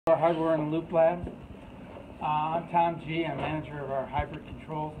Our hardware and loop lab. I'm Tom G. I'm manager of our hybrid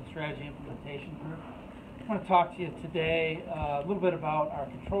controls and strategy implementation group. I want to talk to you today a little bit about our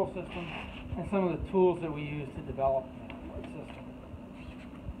control system and some of the tools that we use to develop the system.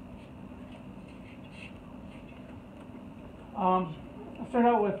 I'll start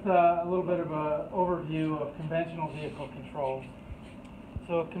out with a little bit of an overview of conventional vehicle controls.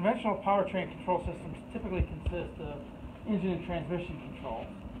 So conventional powertrain control systems typically consist of engine and transmission controls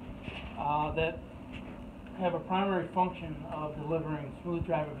that have a primary function of delivering smooth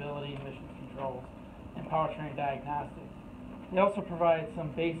drivability, emissions controls, and powertrain diagnostics. They also provide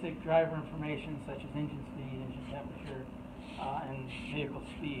some basic driver information such as engine speed, engine temperature, and vehicle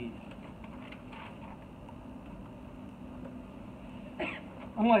speed.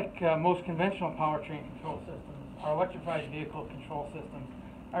 Unlike most conventional powertrain control systems, our electrified vehicle control systems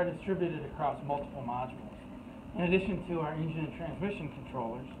are distributed across multiple modules. In addition to our engine and transmission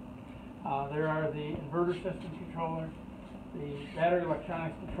controllers, there are the inverter system controller, the battery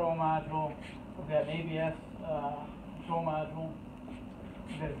electronics control module, we've got an ABS control module,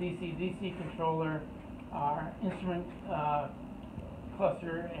 we've got a DC-DC controller, our instrument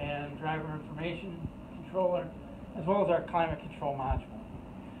cluster and driver information controller, as well as our climate control module.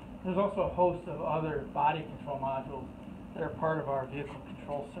 There's also a host of other body control modules that are part of our vehicle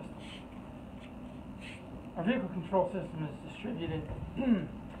control system. Our vehicle control system is distributed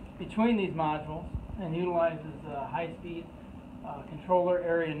between these modules and utilizes high-speed controller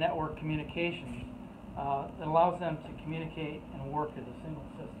area network communications that allows them to communicate and work as a single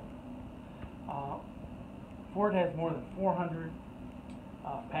system. Ford has more than 400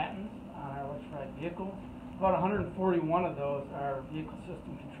 patents on our electrified vehicles. About 141 of those are vehicle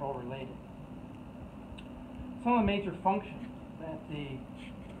system control related. Some of the major functions that the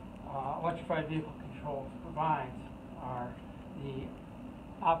electrified vehicle controls provides are to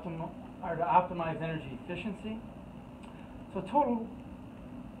optimize energy efficiency. So total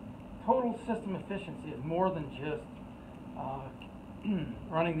system efficiency is more than just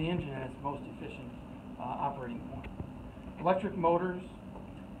running the engine at its most efficient operating point. Electric motors,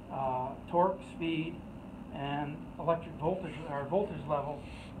 torque, speed, and electric voltage, or voltage levels,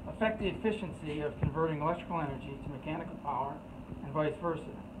 affect the efficiency of converting electrical energy to mechanical power and vice versa.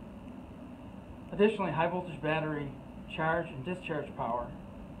 Additionally, high voltage battery charge and discharge power,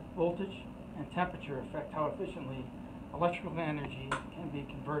 voltage, and temperature affect how efficiently electrical energy can be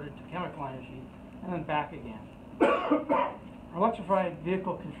converted to chemical energy and then back again. Our electrified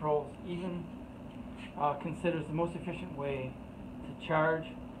vehicle controls even considers the most efficient way to charge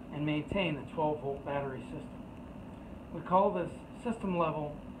and maintain the 12-volt battery system. We call this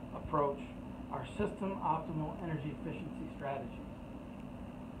system-level approach our system optimal energy efficiency strategy.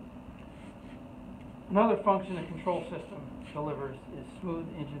 Another function the control system delivers is smooth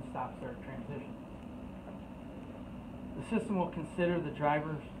engine stop-start transition. The system will consider the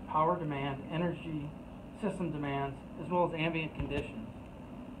driver's power demand, energy system demands, as well as ambient conditions,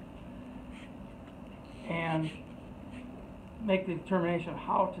 and make the determination of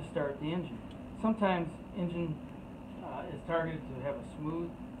how to start the engine. Sometimes engine is targeted to have a smooth,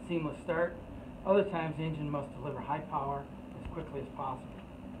 seamless start. Other times the engine must deliver high power as quickly as possible.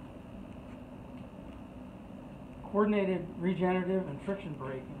 Coordinated regenerative and friction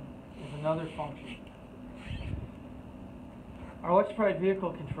braking is another function. Our electrified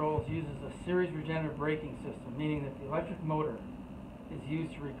vehicle controls uses a series regenerative braking system, meaning that the electric motor is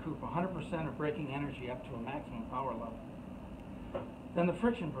used to recoup 100% of braking energy up to a maximum power level. Then the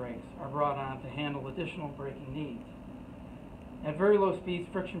friction brakes are brought on to handle additional braking needs. At very low speeds,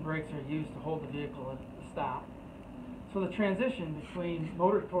 friction brakes are used to hold the vehicle at a stop. So the transition between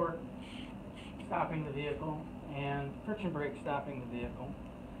motor torque stopping the vehicle and friction brake stopping the vehicle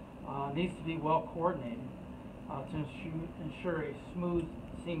needs to be well coordinated to ensure a smooth,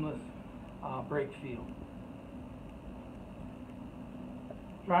 seamless brake feel.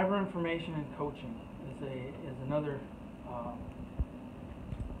 Driver information and coaching is another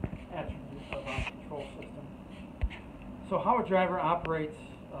attribute of our control system. So how a driver operates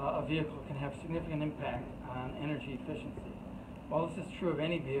a vehicle can have significant impact on energy efficiency. While this is true of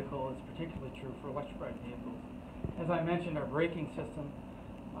any vehicle, it's particularly true for electrified vehicles. As I mentioned, our braking system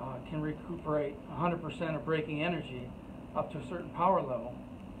can recuperate 100% of braking energy up to a certain power level.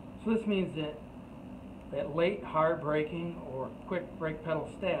 So this means that late hard braking or quick brake pedal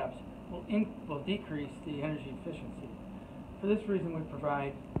stabs will decrease the energy efficiency. For this reason, we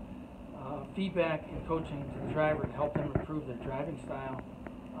provide feedback and coaching to the driver to help them improve their driving style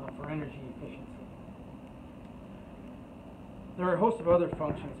for energy efficiency. There are a host of other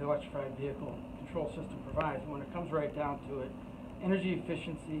functions the electrified vehicle control system provides. When it comes right down to it, energy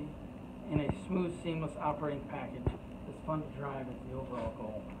efficiency in a smooth, seamless operating package that's fun to drive is the overall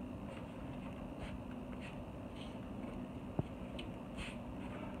goal.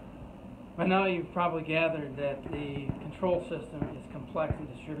 By now you've probably gathered that the control system is complex and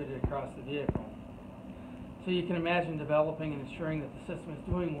distributed across the vehicle. So you can imagine developing and ensuring that the system is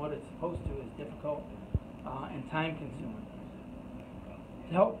doing what it's supposed to is difficult and time-consuming.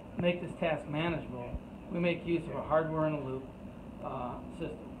 To help make this task manageable, we make use of a hardware-in-a-loop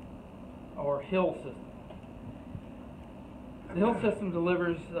system, or HIL system. The HIL system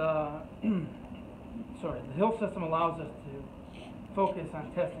delivers, the HIL system allows us to focus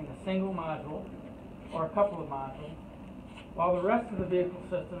on testing a single module or a couple of modules, while the rest of the vehicle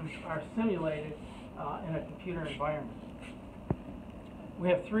systems are simulated in a computer environment. We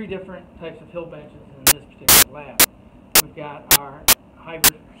have 3 different types of HIL benches in this particular lab. We've got our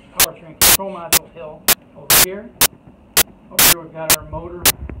hybrid powertrain control module HIL over here. Over here we've got our motor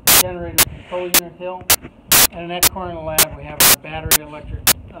generator control unit HIL. And in that corner of the lab we have our battery electric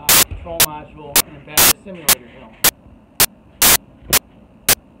control module and battery simulator HIL.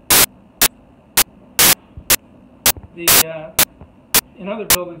 In other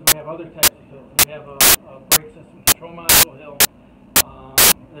buildings we have other types of HILs. We have a brake system control module HIL.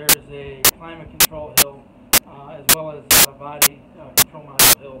 There's a climate control HIL, as well as